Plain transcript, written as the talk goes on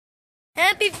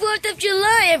Happy 4th of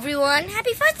July, everyone!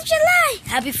 Happy 4th of July!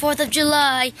 Happy 4th of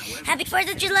July! Happy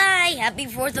 4th of July! Happy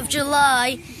 4th of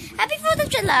July! Happy 4th of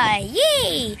July!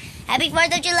 Yay! Happy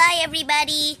 4th of July,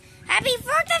 everybody! Happy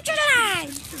 4th of July!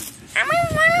 Happy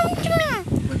 4th of July!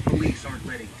 But police aren't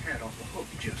letting Ted off the hook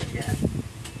just yet.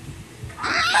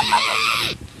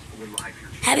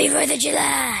 Happy 4th of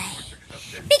July!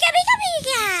 Pika, pika,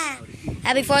 pika!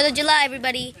 Happy 4th of July,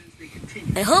 everybody!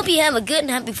 I hope you have a good and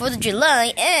happy 4th of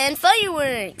July and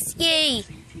fireworks! Yay!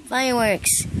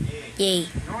 Fireworks! Yay!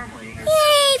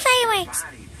 Yay! Fireworks!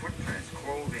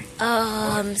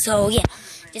 So yeah.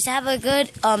 Just have a good,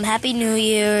 Happy New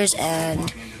Year's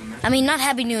and, not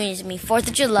Happy New Year's, 4th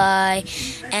of July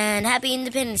and Happy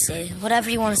Independence Day. Whatever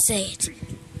you want to say it.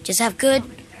 Just have good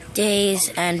days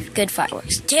and good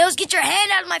fireworks. Tails, get your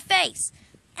hand out of my face!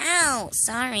 Ow!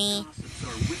 Sorry.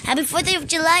 Happy 4th of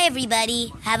July,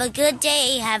 everybody. Have a good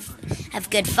day. Have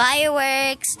good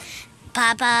fireworks,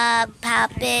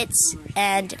 puppets,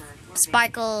 and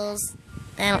sparkles.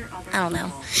 I don't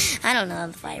know. I don't know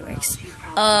the fireworks.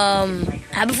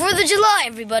 Happy 4th of July,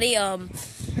 everybody.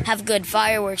 Have good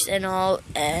fireworks and all.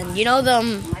 And you know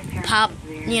them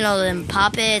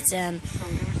puppets and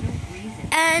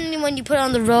when you put it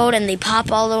on the road and they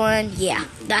pop all the one. Yeah,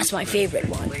 that's my favorite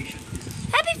one.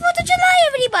 Happy 4th of July,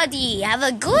 everybody! Have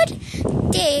a good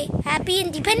day. Happy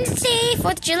Independence Day,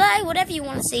 4th of July, whatever you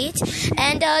want to say it.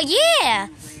 And, yeah!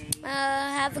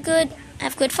 Have good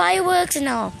fireworks and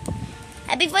all.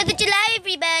 Happy 4th of July,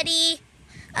 everybody!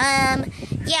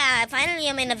 Yeah, finally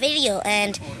I'm in a video.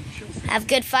 And have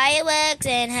good fireworks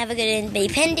and have a good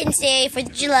Independence Day, 4th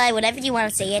of July, whatever you want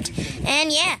to say it.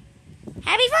 And, yeah.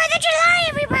 Happy 4th of July,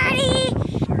 everybody!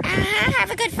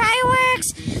 Have a good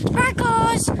fireworks,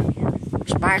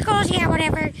 sparkles, yeah,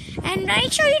 whatever. And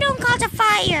make sure you don't cause a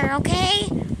fire, okay?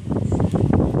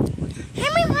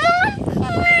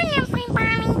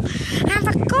 Have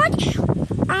a good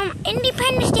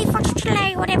Independence Day, 4th of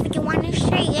July, whatever you want to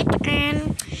say it.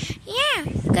 And yeah,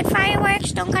 good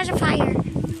fireworks, don't cause a fire.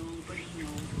 Nobody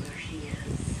knows where she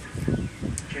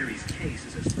is. Carrie's case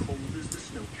is as cold as the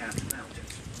snow-capped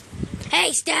mountains.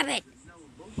 Hey, stop it!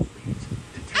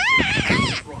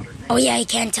 Oh yeah, I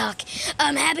can't talk.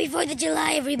 Happy 4th of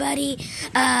July, everybody.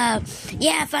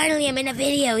 Yeah, finally I'm in a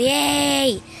video.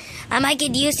 Yay! I might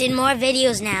get used in more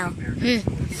videos now.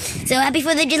 So happy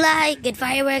 4th of July, good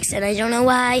fireworks, and I don't know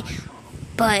why,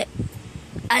 but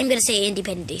I'm gonna say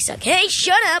Independence Day sucks. Hey,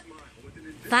 shut up!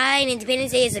 Fine,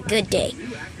 Independence Day is a good day.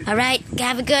 Alright,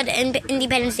 have a good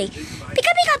Independence Day.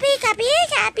 Pika, pika, pika,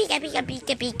 pika, pika, pika,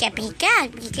 pika, pika, pika,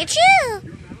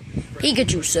 Pikachu!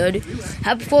 Pikachu said,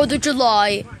 Happy 4th of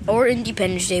July, or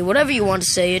Independence Day, whatever you want to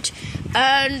say it,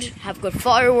 and have good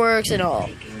fireworks and all.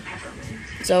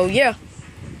 So, yeah.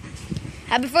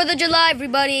 Happy 4th of July,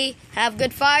 everybody. Have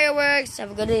good fireworks, have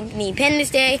a good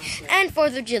Independence Day, and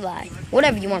 4th of July,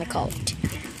 whatever you want to call it.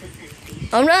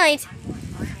 Alright.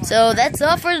 So, that's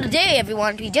all for today,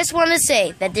 everyone. We just want to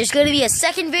say that there's going to be a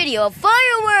second video of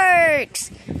fireworks.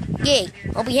 Yay.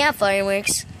 Hope we have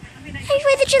fireworks. Happy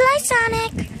 4th of July,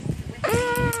 Sonic.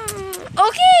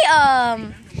 Okay,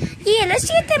 yeah, let's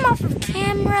get them off of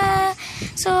camera,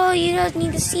 so you don't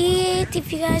need to see it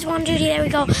if you guys want to. There we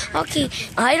go. Okay,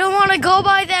 I don't want to go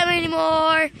by them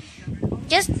anymore.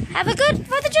 Just have a good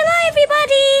 4th of July,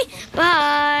 everybody.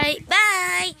 Bye.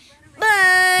 Bye.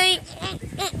 Bye.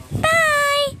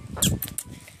 Bye.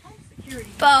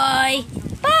 Bye.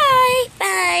 Bye.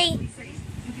 Bye.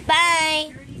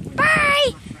 Bye.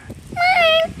 Bye.